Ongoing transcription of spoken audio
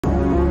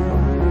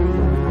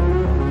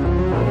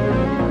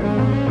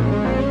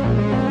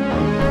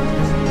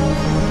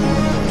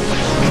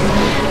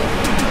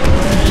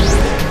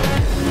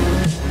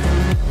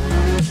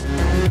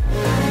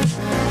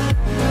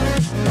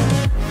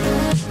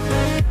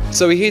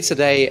So we're here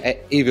today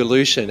at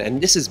Evolution,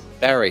 and this is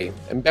Barry.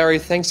 And Barry,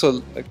 thanks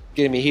for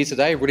getting me here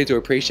today. Really do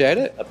appreciate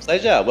it. A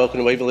pleasure.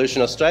 Welcome to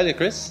Evolution Australia,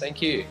 Chris.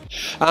 Thank you.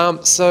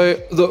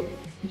 So look,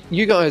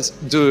 you guys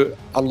do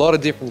a lot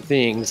of different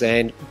things,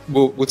 and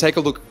we'll take a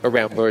look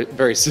around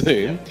very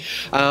soon.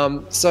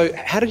 So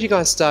how did you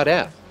guys start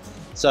out?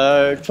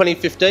 So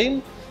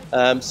 2015.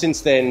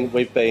 Since then,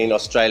 we've been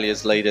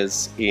Australia's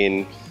leaders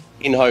in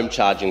in-home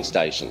charging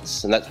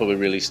stations, and that's where we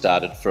really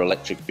started for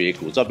electric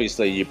vehicles.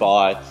 Obviously, you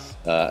buy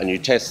a new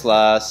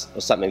Tesla or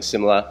something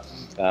similar,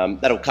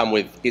 that'll come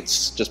with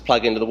its just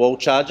plug into the wall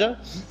charger,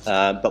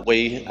 but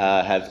we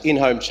have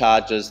in-home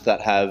chargers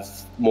that have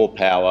more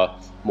power,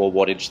 more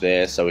wattage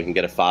there, so we can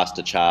get a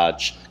faster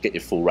charge, get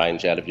your full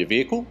range out of your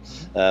vehicle.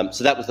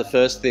 So that was the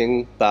first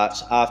thing,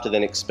 but after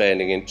then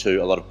expanding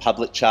into a lot of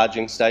public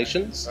charging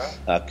stations,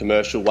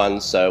 commercial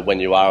ones, so when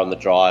you are on the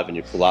drive and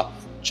you pull up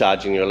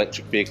charging your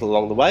electric vehicle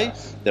along the way,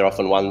 they're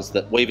often ones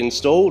that we've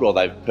installed or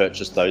they've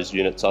purchased those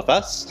units off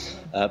us.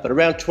 But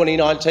around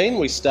 2019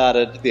 we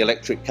started the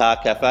Electric Car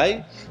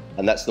Cafe,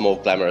 and that's the more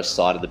glamorous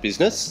side of the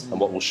business, and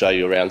what we'll show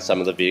you around some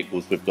of the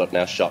vehicles we've got in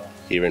our shop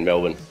here in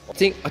Melbourne. I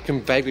think I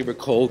can vaguely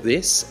recall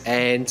this,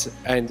 and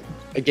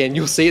again,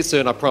 you'll see it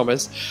soon, I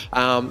promise.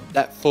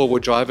 That four-wheel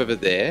drive over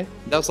there,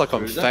 that was like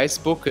on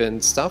Facebook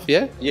and stuff,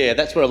 yeah? Yeah,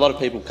 that's where a lot of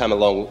people come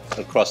along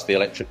across the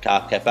Electric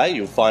Car Cafe.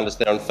 You'll find us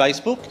there on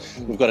Facebook.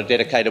 We've got a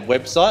dedicated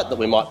website that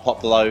we might pop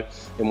below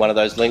in one of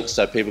those links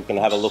so people can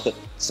have a look at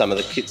some of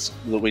the kits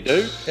that we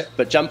do. Yep.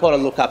 But jump on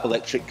and look up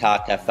Electric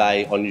Car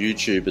Cafe on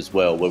YouTube as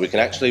well, where we can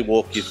actually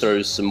walk you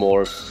through some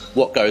more of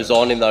what goes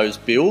on in those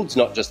builds,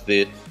 not just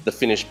the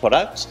finished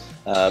product.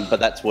 But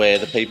that's where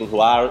the people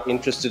who are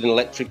interested in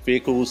electric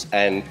vehicles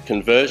and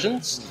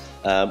conversions,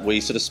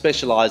 we sort of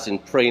specialise in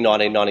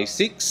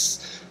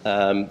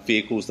pre-1996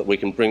 vehicles that we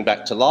can bring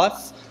back to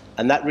life.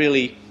 And that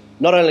really,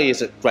 not only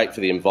is it great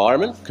for the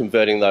environment,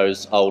 converting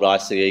those old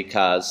ICE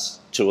cars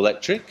to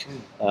electric,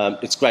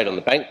 it's great on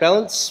the bank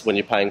balance when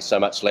you're paying so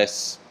much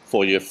less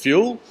for your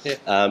fuel,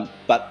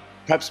 but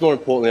perhaps more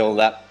importantly on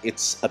that,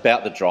 it's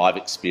about the drive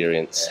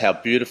experience, how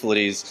beautiful it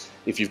is.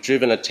 If you've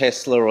driven a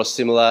Tesla or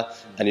similar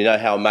and you know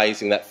how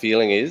amazing that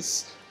feeling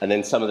is, and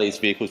then some of these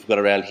vehicles we've got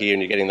around here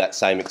and you're getting that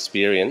same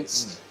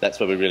experience, that's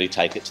where we really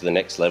take it to the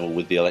next level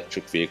with the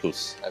electric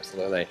vehicles.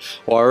 Absolutely.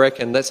 Well, I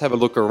reckon let's have a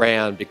look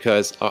around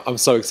because I'm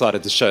so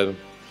excited to show them.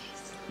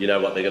 You know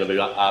what they're going to be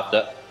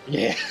after?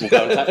 Yeah. We'll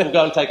go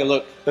and take a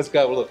look. Let's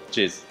go have a look.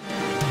 Cheers.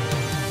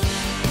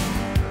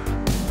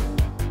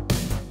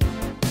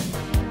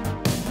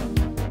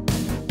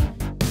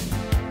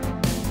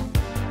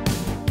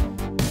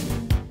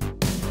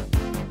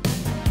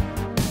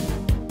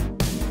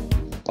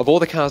 Of all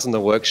the cars in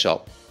the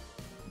workshop,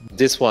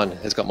 this one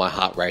has got my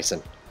heart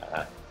racing.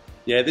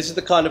 Yeah, this is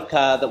the kind of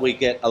car that we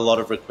get a lot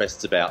of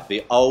requests about.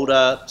 The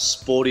older,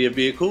 sportier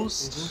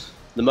vehicles,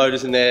 the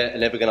motors in there are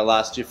never going to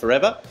last you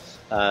forever.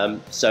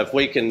 So if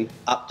we can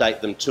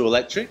update them to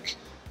electric,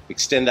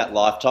 extend that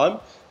lifetime,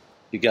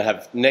 you're going to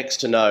have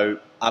next to no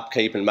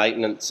upkeep and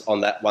maintenance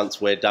on that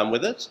once we're done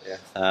with it,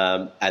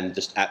 and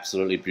just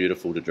absolutely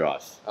beautiful to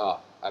drive. Oh,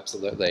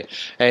 absolutely.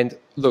 And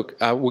look,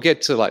 we'll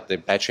get to like the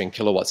battery and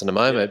kilowatts in a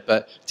moment,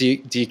 but do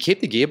you keep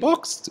the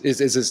gearbox? Is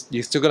this,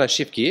 you still going to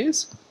shift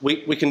gears?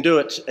 We can do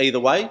it either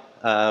way.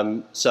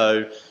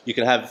 So you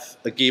can have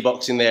a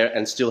gearbox in there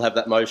and still have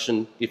that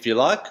motion if you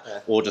like,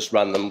 or just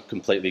run them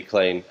completely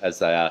clean as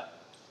they are.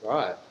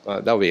 Right.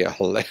 That would be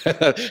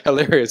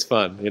hilarious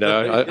fun, you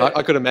know,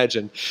 I could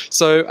imagine.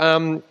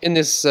 So in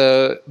this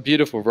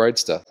beautiful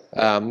Roadster,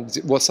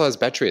 what size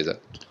battery is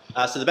it?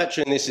 So the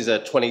battery in this is a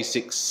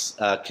 26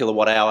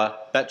 kilowatt hour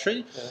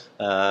battery,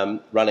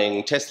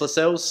 running Tesla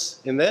cells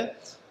in there,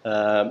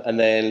 and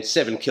then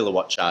 7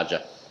 kilowatt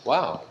charger.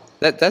 Wow.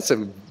 That's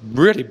a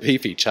really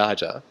beefy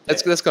charger.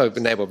 That's going to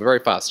enable a very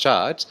fast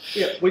charge.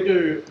 Yeah, we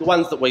do the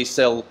ones that we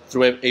sell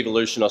through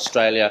Evolution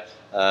Australia,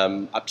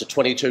 up to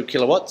 22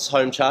 kilowatts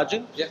home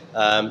charging.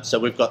 So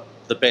we've got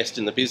the best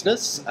in the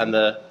business, and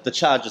the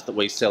chargers that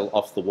we sell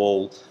off the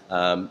wall,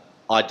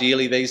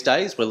 ideally these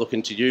days we're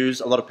looking to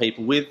use, a lot of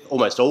people with,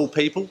 almost all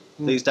people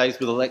these days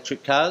with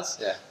electric cars,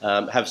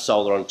 have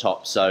solar on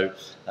top. So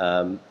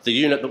the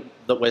unit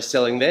that we're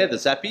selling there, the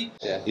Zappy,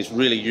 is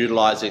really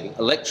utilising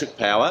electric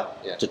power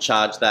to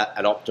charge that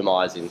and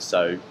optimising,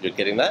 so you're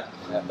getting that.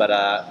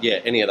 But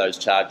yeah, any of those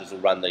chargers will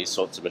run these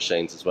sorts of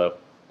machines as well.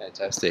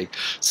 Fantastic.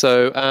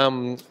 So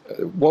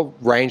what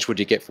range would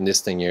you get from this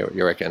thing,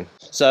 you reckon?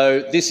 So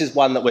this is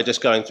one that we're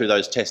just going through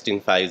those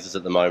testing phases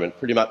at the moment.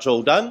 Pretty much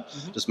all done,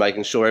 just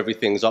making sure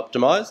everything's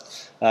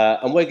optimised.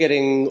 And we're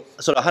getting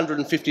sort of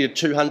 150 to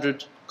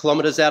 200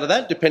 kilometres out of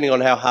that, depending on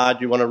how hard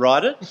you want to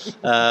ride it,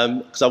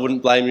 because I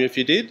wouldn't blame you if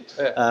you did.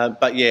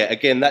 But yeah,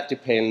 again, that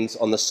depends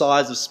on the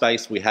size of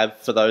space we have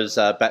for those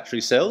battery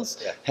cells,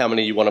 how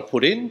many you want to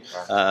put in,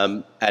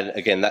 and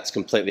again, that's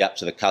completely up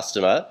to the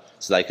customer,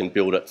 so they can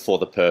build it for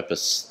the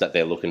purpose that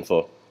they're looking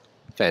for.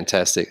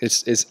 Fantastic.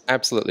 It's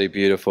absolutely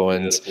beautiful,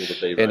 and beautiful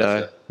to be you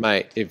know,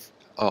 mate, if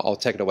I'll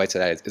take it away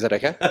today. Is that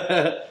okay?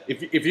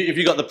 If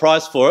you got the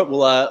price for it,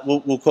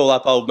 we'll call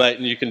up old mate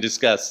and you can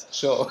discuss.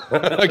 Sure.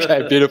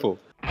 Okay, beautiful.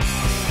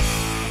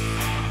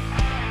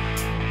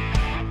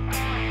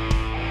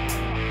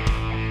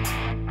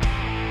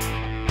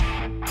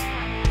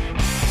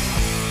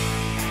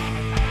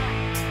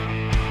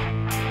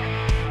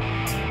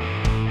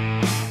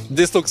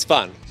 This looks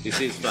fun.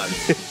 This is fun.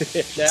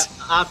 Now,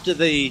 after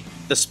the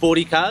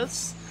sporty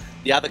cars,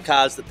 the other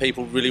cars that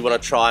people really want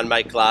to try and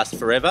make last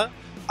forever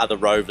are the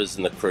Rovers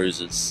and the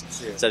Cruisers.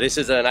 Yeah. So this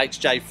is an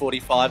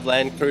HJ45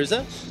 Land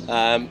Cruiser,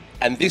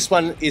 and this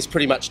one is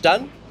pretty much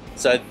done.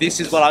 So this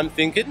is what I'm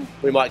thinking.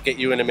 We might get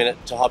you in a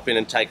minute to hop in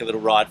and take a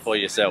little ride for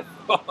yourself.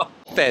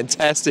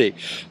 Fantastic.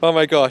 Oh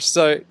my gosh.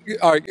 So,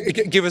 all right,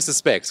 give us the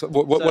specs.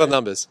 What are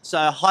numbers?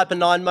 So a Hyper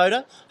 9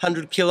 motor,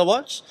 100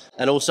 kilowatts,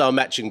 and also a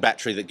matching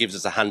battery that gives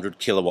us 100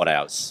 kilowatt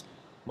hours.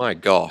 My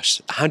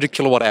gosh, 100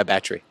 kilowatt hour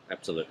battery.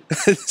 Absolutely.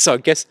 So I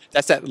guess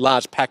that's that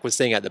large pack we're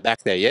seeing at the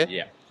back there, yeah?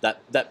 Yeah.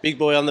 That big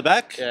boy on the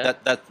back, Yeah.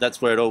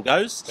 that's where it all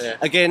goes. Yeah.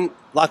 Again,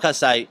 like I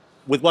say,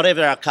 with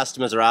whatever our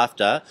customers are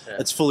after,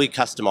 it's fully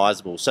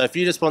customizable. So if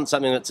you just want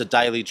something that's a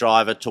daily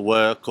driver to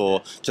work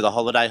or to the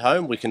holiday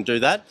home, we can do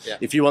that. Yeah.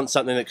 If you want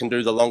something that can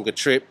do the longer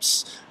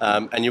trips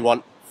and you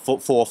want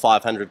 400 or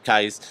 500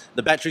 Ks,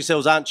 the battery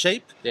cells aren't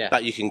cheap, Yeah.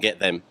 but you can get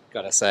them.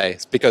 Gotta say,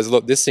 because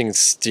look, this thing's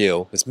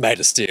steel. It's made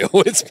of steel.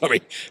 It's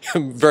probably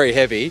very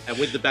heavy. And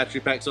with the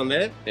battery packs on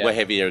there, Yeah. we're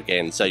heavier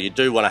again. So you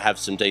do want to have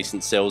some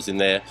decent cells in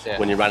there Yeah.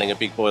 when you're running a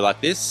big boy like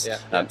this,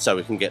 Yeah. so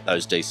we can get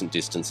those decent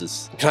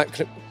distances.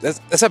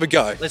 Let's have a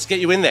go. Let's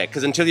get you in there,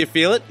 because until you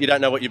feel it, you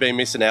don't know what you've been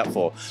missing out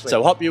for.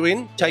 So hop you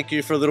in, take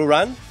you for a little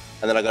run,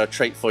 and then I've got a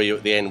treat for you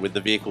at the end with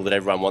the vehicle that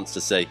everyone wants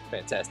to see.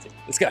 Fantastic.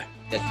 Let's go.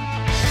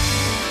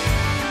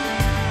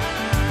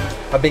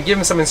 I've been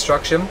given some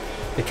instruction.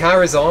 The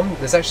car is on.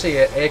 There's actually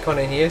an aircon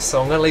in here,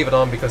 so I'm going to leave it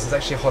on because it's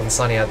actually hot and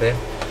sunny out there.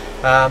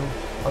 I'm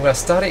going to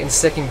start it in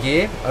second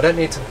gear. I don't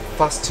need to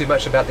fuss too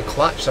much about the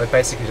clutch. I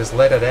basically just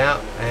let it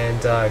out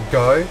and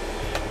go.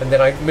 And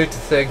then I move to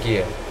third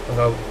gear. I'm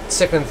going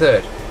second and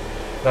third.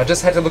 And I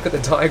just had to look at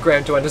the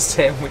diagram to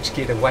understand which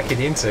gear to whack it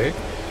into.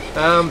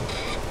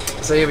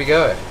 So here we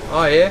go.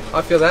 Oh yeah,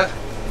 I feel that.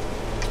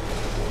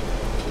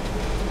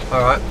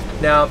 Alright,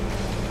 now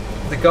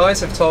the guys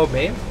have told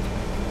me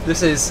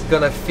this is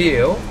going to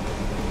feel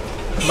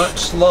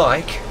much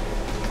like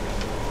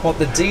what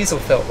the diesel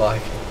felt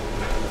like.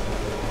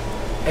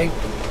 And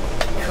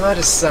can I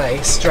just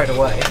say straight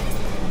away,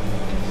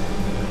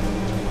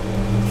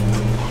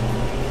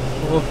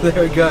 oh,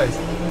 there it goes.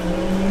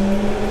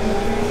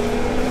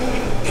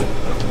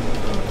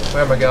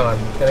 Where am I going?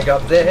 Gonna go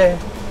up there.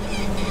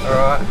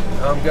 Alright,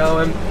 I'm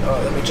going.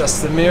 Alright, let me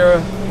adjust the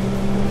mirror.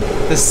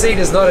 The seat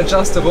is not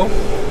adjustable,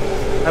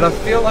 and I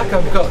feel like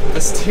I've got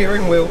the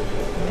steering wheel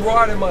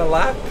right in my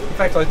lap. In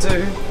fact, I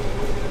do.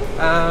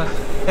 And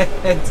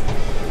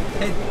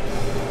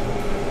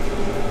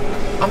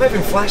I'm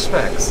having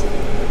flashbacks.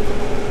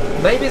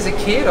 Maybe as a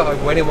kid I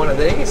went in one of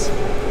these.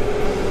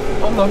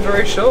 I'm not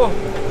very sure,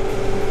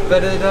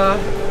 but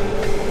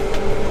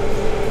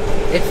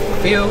it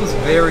feels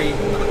very.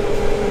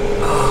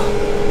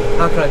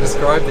 How can I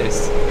describe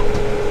this?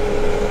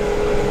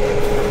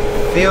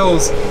 It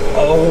feels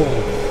old,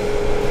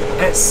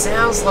 and it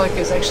sounds like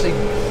it's actually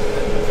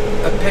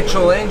a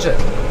petrol engine.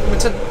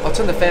 I'll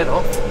turn the fan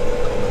off.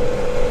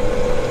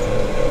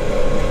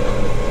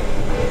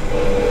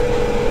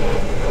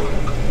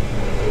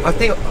 I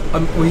think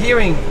we're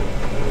hearing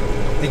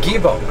the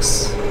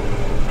gearbox.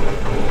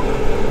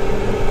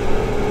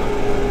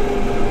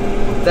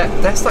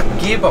 That's like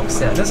gearbox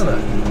sound, isn't it?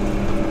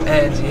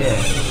 And yeah,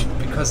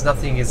 because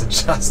nothing is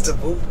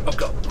adjustable, I've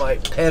got my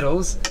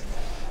pedals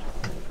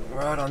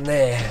right on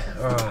there.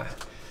 Alright,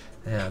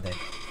 now then.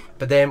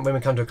 But then when we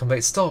come to a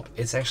complete stop,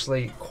 it's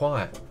actually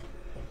quiet.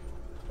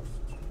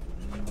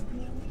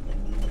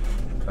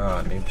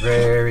 Alright, be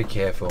very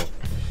careful.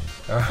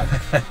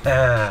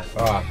 Alright,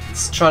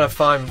 let's try to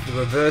find the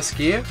reverse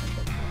gear.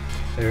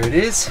 There it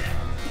is.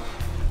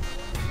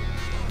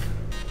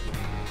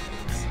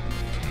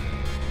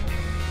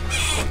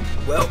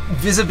 Well,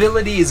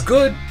 visibility is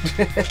good.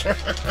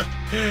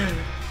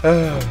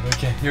 Oh,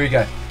 okay, here we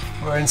go.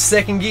 We're in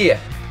second gear.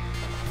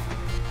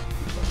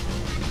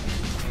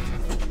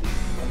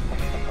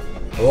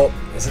 Oh,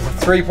 this is a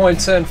 3-point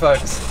turn,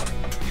 folks.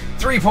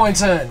 3-point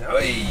turn.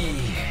 Oy.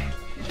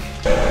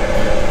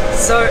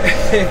 So,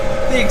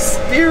 the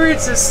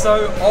experience is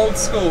so old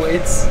school.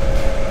 It's,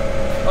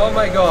 oh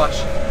my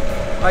gosh.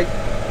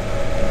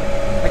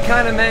 I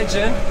can't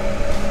imagine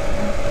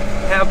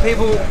how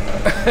people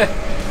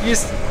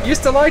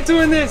used to like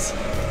doing this.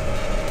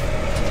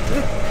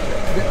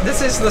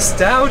 This is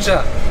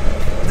nostalgia.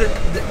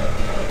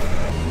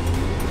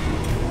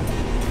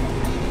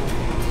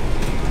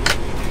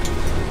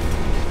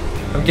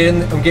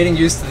 I'm getting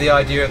used to the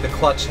idea of the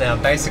clutch now.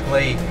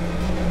 Basically,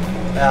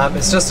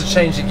 it's just a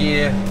change of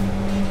gear,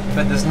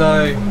 but there's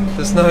no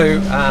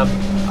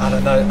I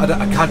don't know.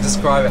 I can't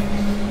describe it.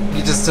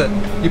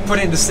 You put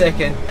it into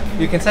second.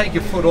 You can take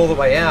your foot all the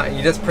way out, and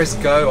you just press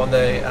go on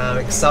the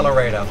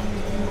accelerator,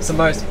 It's the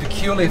most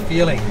peculiar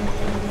feeling.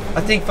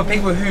 I think for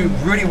people who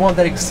really want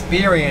that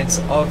experience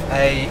of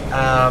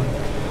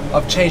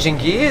of changing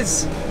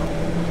gears,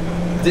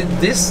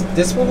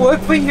 this will work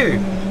for you.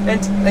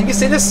 And you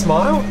see this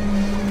smile?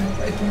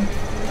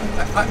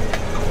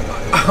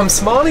 I'm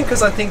smiling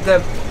because I think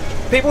that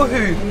people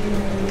who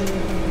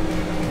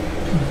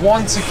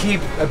want to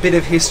keep a bit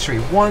of history,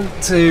 want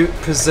to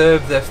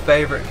preserve their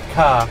favorite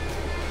car,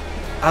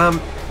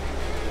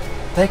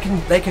 they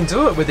can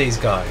do it with these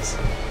guys.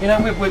 You know,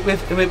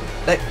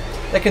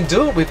 they can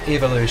do it with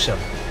Evolution,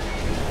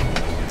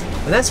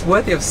 and that's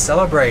worthy of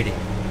celebrating.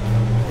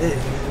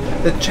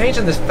 The change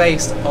in the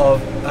face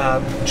of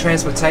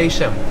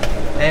transportation,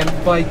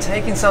 and by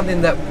taking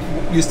something that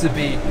used to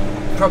be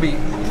probably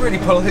really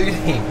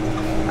polluting,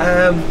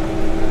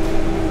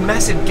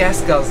 massive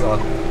gas guzzler,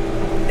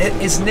 it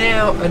is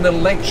now an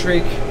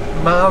electric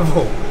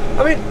marvel.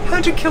 I mean,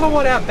 100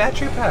 kilowatt hour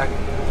battery pack.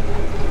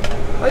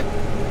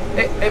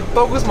 It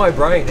boggles my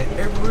brain.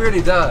 It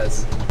really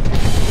does.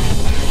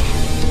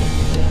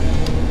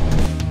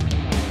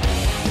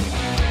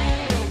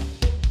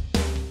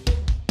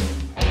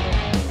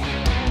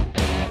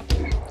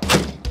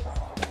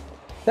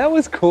 That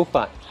was cool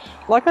fun.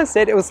 Like I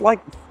said, it was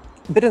like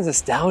a bit of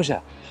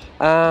nostalgia.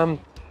 The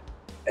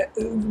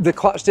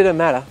clutch didn't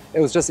matter. It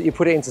was just that you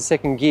put it into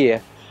second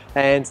gear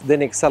and then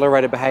the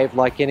accelerator behaved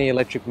like any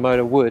electric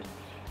motor would.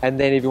 And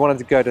then if you wanted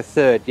to go to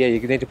third, yeah, you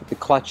need to put the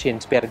clutch in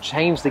to be able to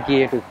change the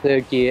gear to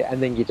third gear,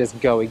 and then you just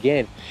go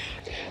again.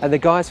 And the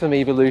guys from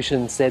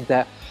Evolution said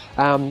that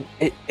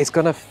it's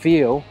going to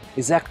feel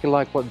exactly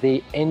like what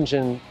the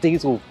engine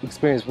diesel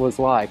experience was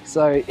like.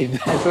 So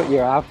if that's what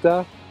you're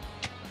after,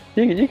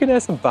 you can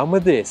have some fun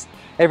with this.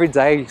 Every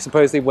day,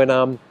 supposedly when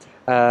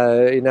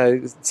you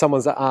know,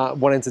 someone's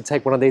wanting to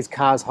take one of these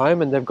cars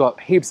home and they've got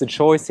heaps of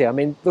choice here. I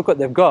mean, look what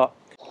they've got.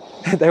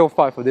 They all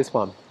fight for this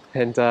one,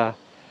 and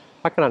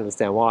I can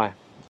understand why.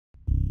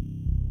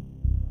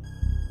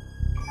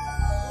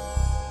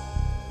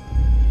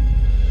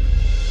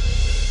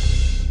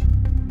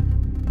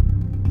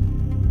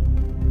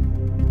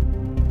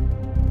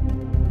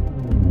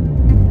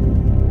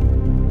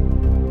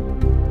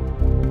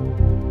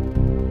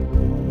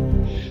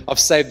 I've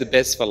saved the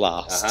best for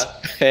last.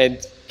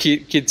 And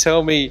can you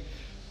tell me,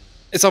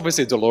 it's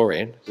obviously a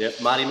DeLorean.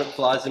 Yep, Marty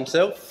McFly's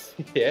himself.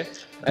 Yeah.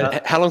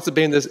 And how long's it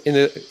been in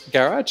the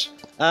garage?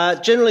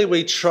 Generally,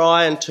 we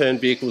try and turn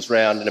vehicles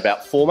around in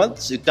about 4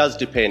 months. It does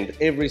depend.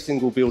 Every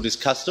single build is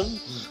custom,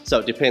 so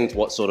it depends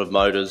what sort of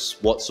motors,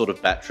 what sort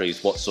of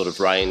batteries, what sort of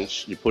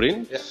range you put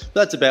in. But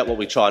that's about what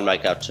we try and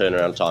make our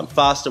turnaround time.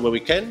 Faster where we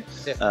can,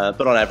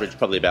 but on average,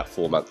 probably about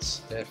 4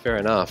 months. Yeah, fair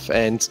enough.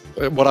 And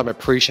what I'm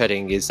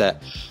appreciating is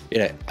that, you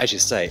know, as you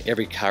say,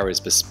 every car is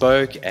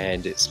bespoke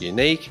and it's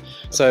unique.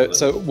 So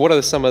what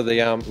are some of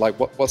the like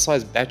what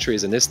size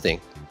batteries in this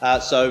thing?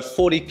 So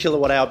 40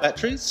 kilowatt hour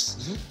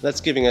batteries,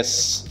 that's giving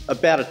us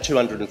about a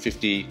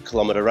 250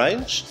 kilometre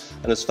range.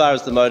 And as far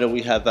as the motor,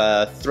 we have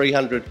a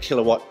 300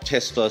 kilowatt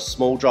Tesla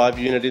small drive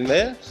unit in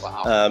there.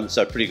 Wow.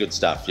 So pretty good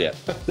stuff, yeah.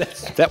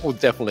 That will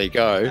definitely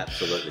go.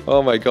 Absolutely.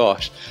 Oh my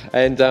gosh.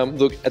 And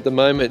look, at the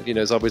moment, you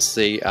know, it's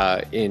obviously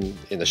in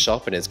the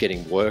shop and it's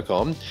getting work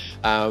on.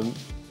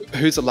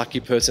 Who's the lucky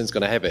person who's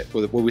going to have it?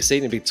 Will we see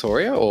it in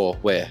Victoria or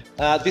where?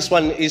 This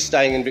one is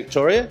staying in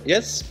Victoria,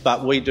 yes,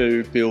 but we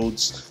do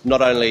builds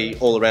not only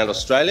all around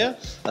Australia.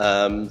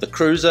 The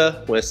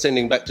Cruiser we're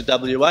sending back to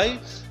WA,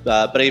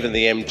 but even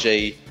the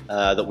MG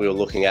that we were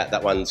looking at,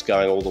 that one's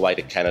going all the way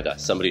to Canada.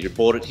 Somebody who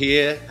bought it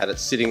here, had it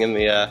sitting in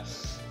the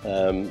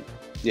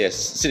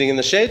sitting in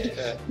the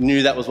shed,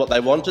 knew that was what they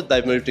wanted.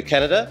 They've moved to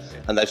Canada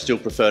and they've still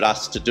preferred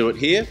us to do it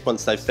here.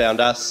 Once they've found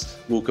us,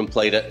 we'll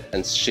complete it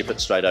and ship it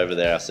straight over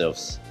there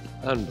ourselves.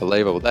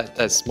 Unbelievable.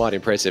 That's mighty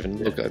impressive. And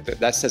look,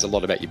 that says a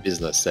lot about your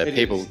business. That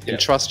people can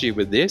trust you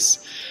with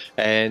this.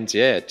 And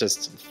yeah,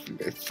 just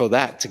for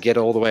that to get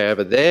all the way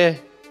over there,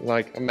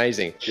 like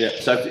amazing. Yeah,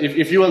 so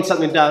if you want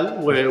something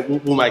done,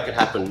 we'll make it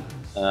happen.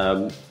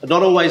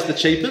 Not always the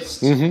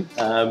cheapest. You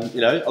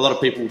know, a lot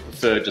of people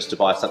prefer just to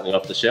buy something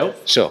off the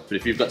shelf. Sure. But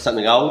if you've got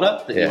something older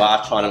that you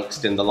are trying to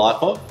extend the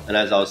life of, and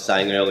as I was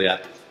saying earlier,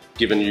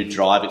 given you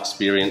drive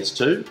experience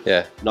too,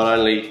 not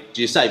only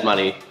do you save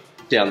money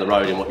down the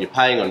road in what you're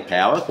paying on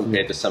power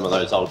compared to some of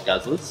those old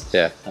guzzlers,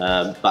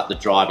 but the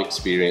drive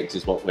experience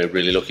is what we're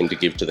really looking to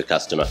give to the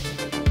customer.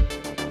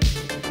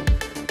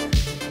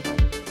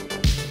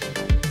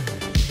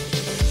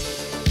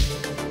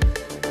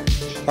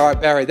 All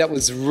right, Barry, that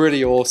was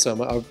really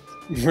awesome. I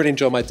really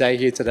enjoyed my day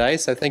here today,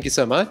 so thank you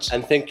so much.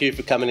 And thank you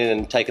for coming in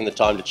and taking the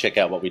time to check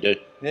out what we do.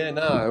 Yeah,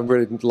 no, I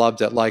really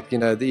loved it. Like, you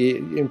know, the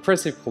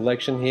impressive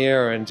collection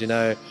here, and, you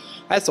know,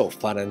 that's all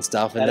fun and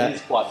stuff. And that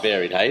is quite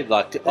varied, hey?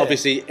 Like,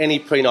 obviously, any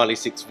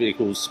pre-96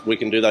 vehicles, we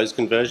can do those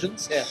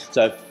conversions.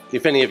 So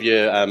if any of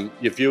your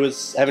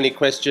viewers have any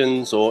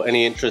questions or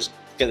any interest,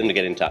 get them to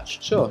get in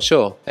touch.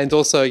 Sure. And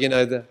also, you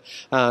know, the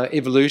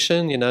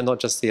Evolution, you know, not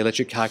just the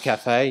Electric Car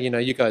Cafe, you know,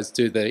 you guys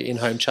do the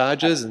in-home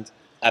charges and...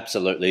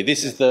 Absolutely.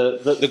 This is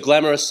the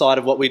glamorous side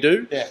of what we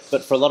do.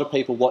 But for a lot of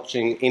people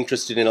watching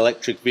interested in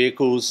electric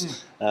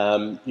vehicles,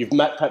 You've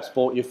perhaps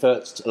bought your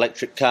first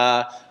electric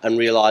car and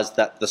realised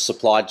that the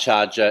supplied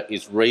charger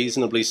is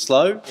reasonably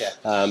slow.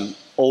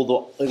 All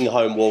the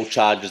in-home wall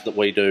chargers that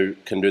we do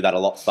can do that a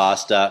lot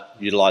faster,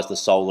 utilise the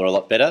solar a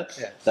lot better.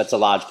 That's a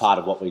large part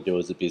of what we do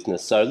as a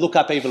business. So look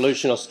up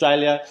Evolution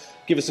Australia.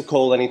 Give us a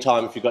call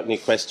anytime if you've got any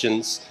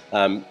questions.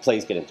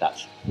 Please get in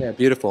touch. Yeah,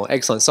 beautiful.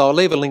 Excellent. So I'll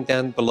leave a link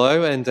down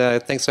below, and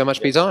thanks so much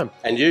for your time.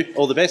 And you,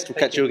 all the best. We'll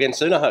catch you again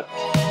soon, I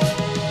hope.